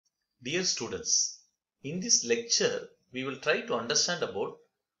Dear students, in this lecture, we will try to understand about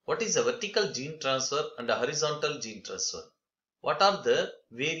what is a vertical gene transfer and a horizontal gene transfer. What are the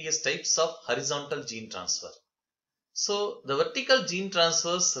various types of horizontal gene transfer? So, the vertical gene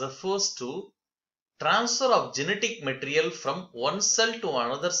transfers refers to transfer of genetic material from one cell to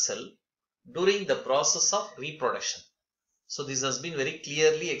another cell during the process of reproduction. So, this has been very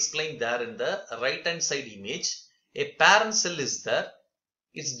clearly explained there in the right hand side image. A parent cell is there.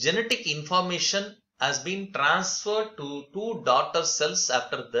 Its genetic information has been transferred to two daughter cells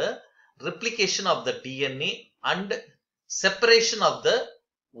after the replication of the DNA and separation of the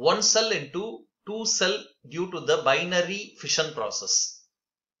one cell into two cell due to the binary fission process.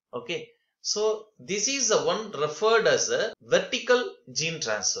 Okay, so this is the one referred as a vertical gene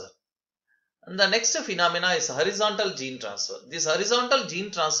transfer. And the next phenomena is horizontal gene transfer. This horizontal gene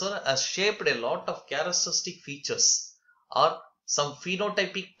transfer has shaped a lot of characteristic features or some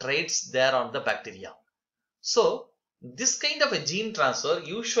phenotypic traits there on the bacteria. So, this kind of a gene transfer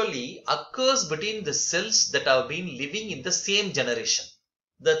usually occurs between the cells that have been living in the same generation.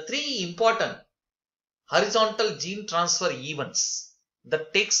 The three important horizontal gene transfer events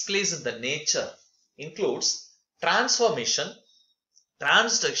that takes place in the nature includes transformation,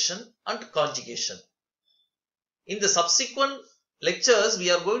 transduction and conjugation. In the subsequent lectures, we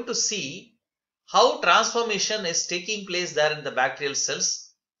are going to see how transformation is taking place there in the bacterial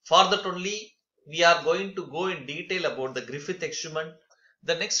cells. For that only, we are going to go in detail about the Griffith experiment.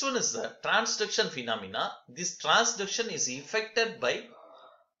 The next one is the transduction phenomena. This transduction is effected by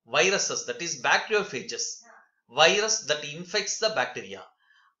viruses, that is bacteriophages, virus that infects the bacteria.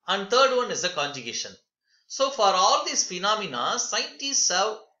 And third one is the conjugation. So for all these phenomena, scientists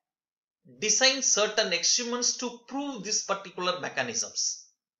have designed certain experiments to prove these particular mechanisms.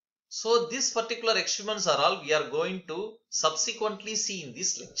 So these particular experiments are all we are going to subsequently see in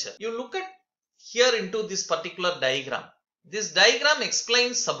this lecture. You look at here into this particular diagram. This diagram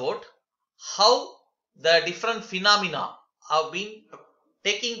explains about how the different phenomena have been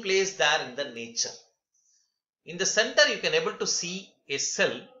taking place there in the nature. In the center you can able to see a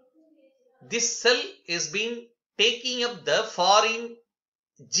cell. This cell is being taking up the foreign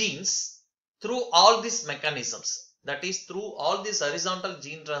genes through all these mechanisms. That is through all these horizontal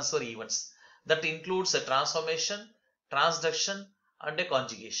gene transfer events. That includes a transformation, transduction and a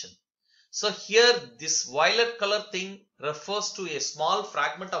conjugation. So here this violet color thing refers to a small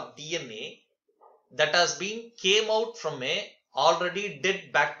fragment of DNA that has been came out from a already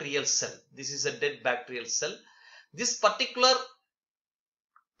dead bacterial cell. This is a dead bacterial cell. This particular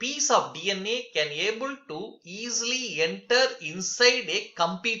piece of DNA can able to easily enter inside a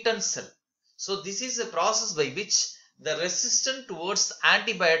competent cell. So this is a process by which the resistance towards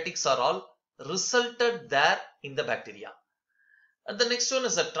antibiotics are all resulted there in the bacteria. And the next one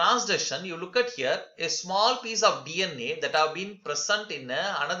is a transduction. You look at here a small piece of DNA that have been present in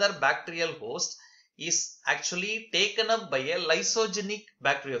another bacterial host is actually taken up by a lysogenic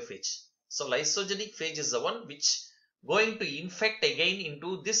bacteriophage. So lysogenic phage is the one which going to infect again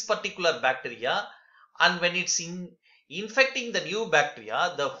into this particular bacteria, and when it's infecting the new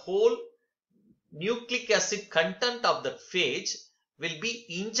bacteria, the whole nucleic acid content of the phage will be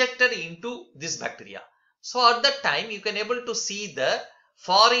injected into this bacteria. So at that time you can able to see the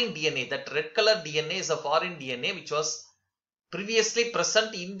foreign DNA. That red color DNA is a foreign DNA which was previously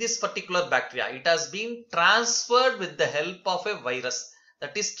present in this particular bacteria. It has been transferred with the help of a virus.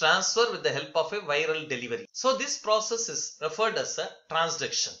 That is transferred with the help of a viral delivery. So this process is referred as a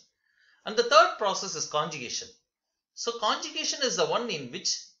transduction. And the third process is conjugation. So conjugation is the one in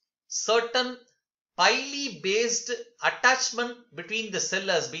which certain pili based attachment between the cell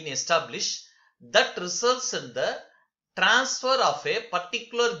has been established that results in the transfer of a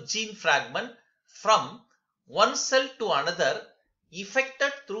particular gene fragment from one cell to another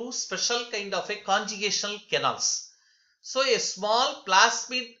effected through special kind of a conjugational canals. So a small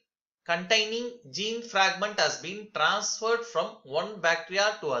plasmid containing gene fragment has been transferred from one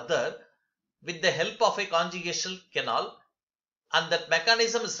bacteria to other with the help of a conjugational canal, and that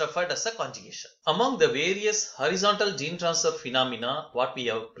mechanism is referred as a conjugation. Among the various horizontal gene transfer phenomena what we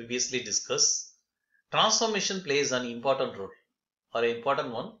have previously discussed, transformation plays an important role or an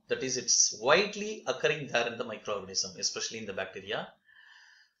important one, that is it's widely occurring there in the microorganism, especially in the bacteria.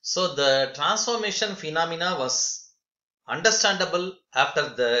 So the transformation phenomena was understandable after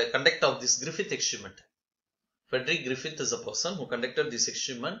the conduct of this Griffith experiment. Frederick Griffith is a person who conducted this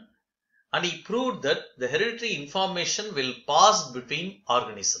experiment, and he proved that the hereditary information will pass between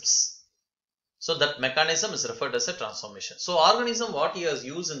organisms. So that mechanism is referred as a transformation. So organism what he has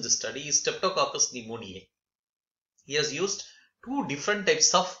used in this study is Streptococcus pneumoniae. He has used two different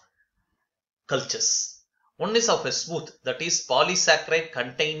types of cultures. One is of a smooth, that is polysaccharide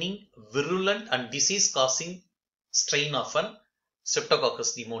containing virulent and disease causing strain of an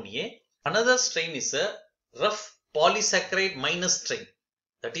Streptococcus pneumoniae. Another strain is a rough polysaccharide minus strain.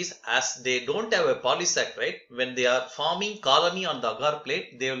 That is, as they don't have a polysaccharide, when they are forming colony on the agar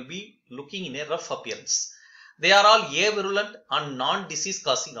plate, they will be looking in a rough appearance. They are all avirulent and non-disease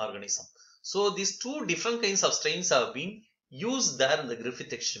causing organism. So these two different kinds of strains have been used there in the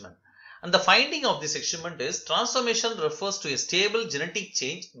Griffith experiment. And the finding of this experiment is transformation refers to a stable genetic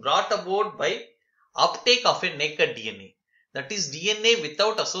change brought about by uptake of a naked DNA. That is, DNA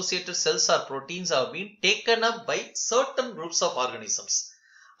without associated cells or proteins have been taken up by certain groups of organisms.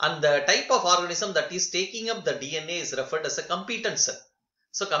 And the type of organism that is taking up the DNA is referred as a competent cell.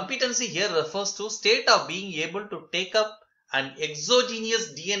 So competency here refers to state of being able to take up an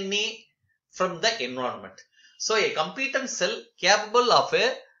exogenous DNA from the environment. So a competent cell capable of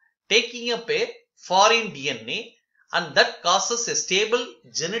taking up a foreign DNA, and that causes a stable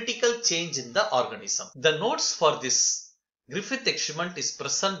genetical change in the organism. The notes for this Griffith experiment is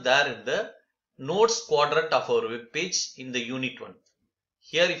present there in the notes quadrant of our web page in the Unit 1.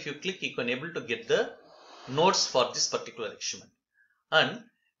 Here if you click, you can able to get the notes for this particular experiment. And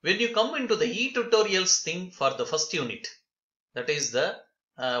when you come into the e-tutorials thing for the first unit, that is the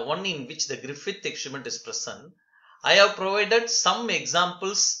one in which the Griffith experiment is present, I have provided some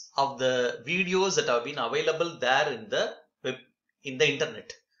examples of the videos that have been available there in the web, in the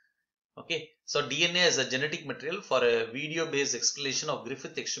internet. Okay, so DNA as a genetic material, for a video based explanation of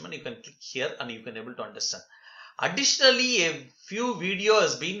Griffith experiment, you can click here and you can able to understand. Additionally, a few video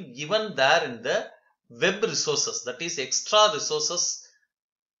has been given there in the web resources, that is extra resources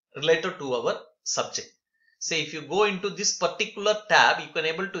related to our subject. Say if you go into this particular tab, you can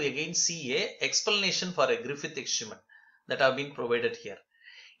able to again see a explanation for a Griffith experiment that have been provided here.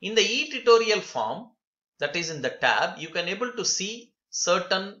 In the e-tutorial form, that is in the tab, you can able to see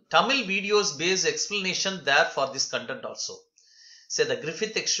certain Tamil videos based explanation there for this content also. Say the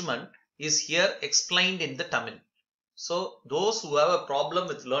Griffith experiment is here explained in the Tamil. So those who have a problem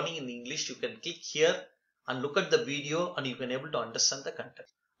with learning in English, you can click here and look at the video and you can able to understand the content.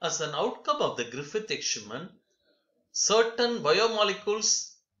 As an outcome of the Griffith experiment, certain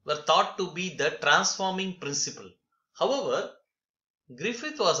biomolecules were thought to be the transforming principle. However,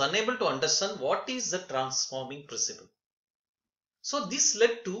 Griffith was unable to understand what is the transforming principle. So this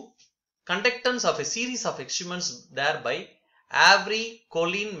led to conductance of a series of experiments there by Avery,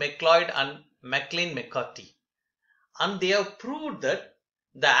 Colin, McLeod and McLean-McCarthy. And they have proved that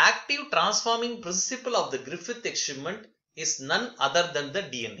the active transforming principle of the Griffith experiment is none other than the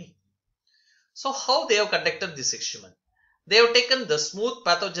DNA. So how they have conducted this experiment? They have taken the smooth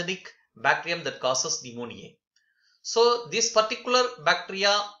pathogenic bacterium that causes pneumonia. So this particular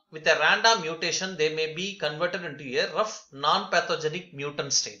bacteria with a random mutation, they may be converted into a rough non-pathogenic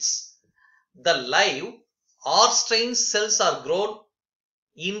mutant strains. The live or strain cells are grown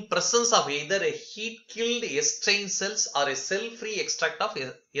in presence of either a heat-killed S-strain cells or a cell-free extract of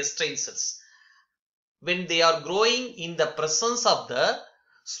S-strain cells. When they are growing in the presence of the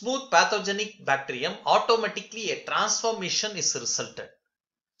smooth pathogenic bacterium, automatically a transformation is resulted.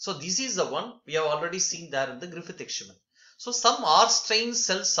 So this is the one we have already seen there in the Griffith experiment. So some R-strain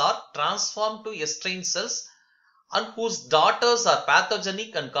cells are transformed to S-strain cells and whose daughters are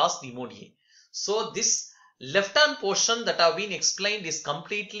pathogenic and cause pneumonia. So this left hand portion that have been explained is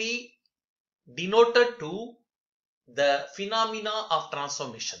completely denoted to the phenomena of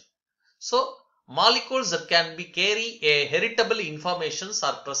transformation. So molecules that can be carry a heritable informations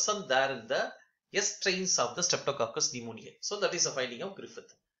are present there in the S strains of the Streptococcus pneumoniae. So that is the finding of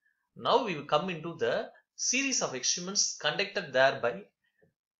Griffith. Now we will come into the series of experiments conducted there by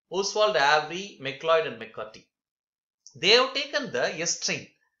Oswald, Avery, McLeod and McCarthy. They have taken the S strain,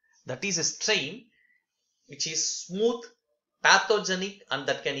 that is a strain which is smooth, pathogenic and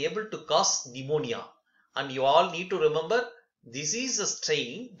that can able to cause pneumonia. And you all need to remember, this is a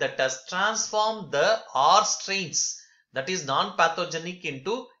strain that has transformed the R strains, that is non-pathogenic,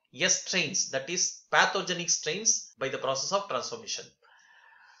 into S strains, that is pathogenic strains, by the process of transformation.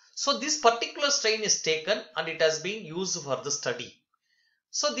 So this particular strain is taken and it has been used for the study.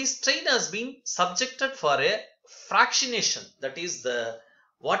 So this strain has been subjected for a fractionation, that is the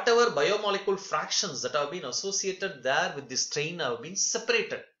whatever biomolecule fractions that have been associated there with this strain have been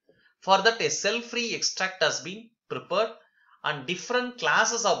separated. For that a cell-free extract has been prepared and different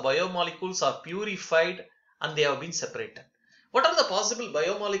classes of biomolecules are purified and they have been separated. What are the possible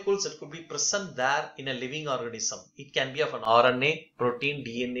biomolecules that could be present there in a living organism? It can be of an RNA, protein,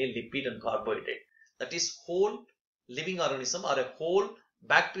 DNA, lipid and carbohydrate. That is whole living organism or a whole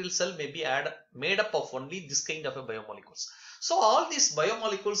bacterial cell may be made up of only this kind of a biomolecules. So all these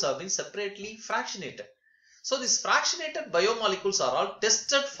biomolecules have been separately fractionated. So these fractionated biomolecules are all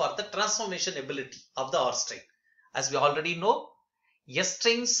tested for the transformation ability of the R strain. As we already know, S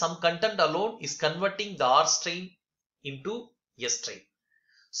strain, some content alone is converting the R strain into S strain.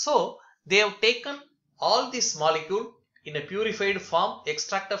 So they have taken all this molecule in a purified form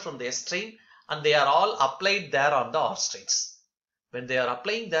extracted from the S strain, and they are all applied there on the R strains. When they are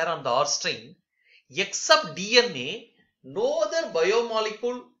applying there on the R strain, except DNA, no other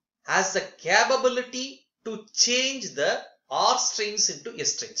biomolecule has the capability to change the R strains into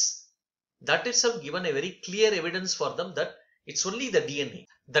S strains. That itself given a very clear evidence for them that it's only the DNA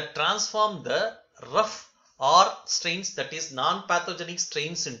that transform the rough R strains, that is non-pathogenic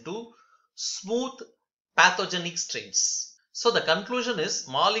strains, into smooth pathogenic strains. So the conclusion is,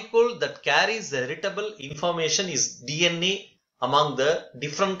 molecule that carries the heritable information is DNA among the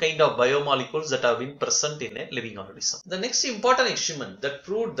different kind of biomolecules that have been present in a living organism. The next important experiment that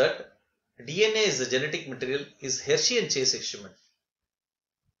proved that DNA is the genetic material is Hershey and Chase experiment.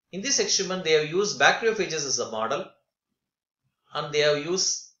 In this experiment, they have used bacteriophages as a model, and they have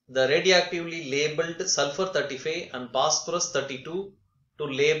used the radioactively labeled sulfur 35 and phosphorus 32 to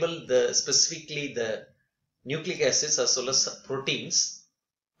label specifically the nucleic acids as well as proteins,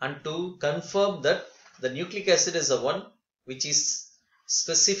 and to confirm that the nucleic acid is the one which is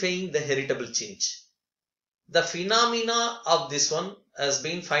specifying the heritable change. The phenomena of this one has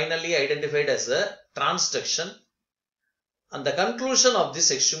been finally identified as a transduction, and the conclusion of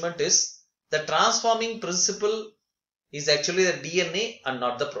this experiment is the transforming principle is actually the DNA and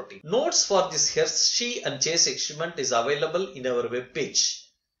not the protein. Notes for this Hershey and Chase experiment is available in our web page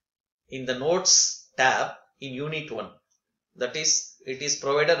in the notes tab in Unit 1. That is, it is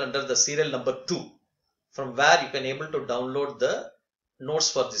provided under the serial number 2, from where you can able to download the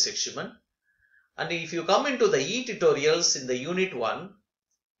notes for this experiment. And if you come into the e-tutorials in the Unit 1,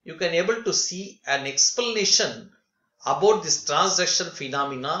 you can able to see an explanation about this transduction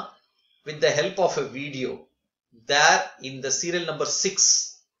phenomena with the help of a video there in the serial number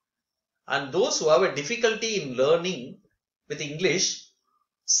 6. And those who have a difficulty in learning with English,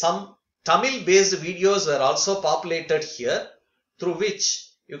 some Tamil based videos were also populated here, through which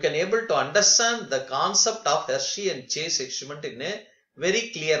you can able to understand the concept of Hershey and Chase experiment in a very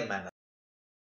clear manner.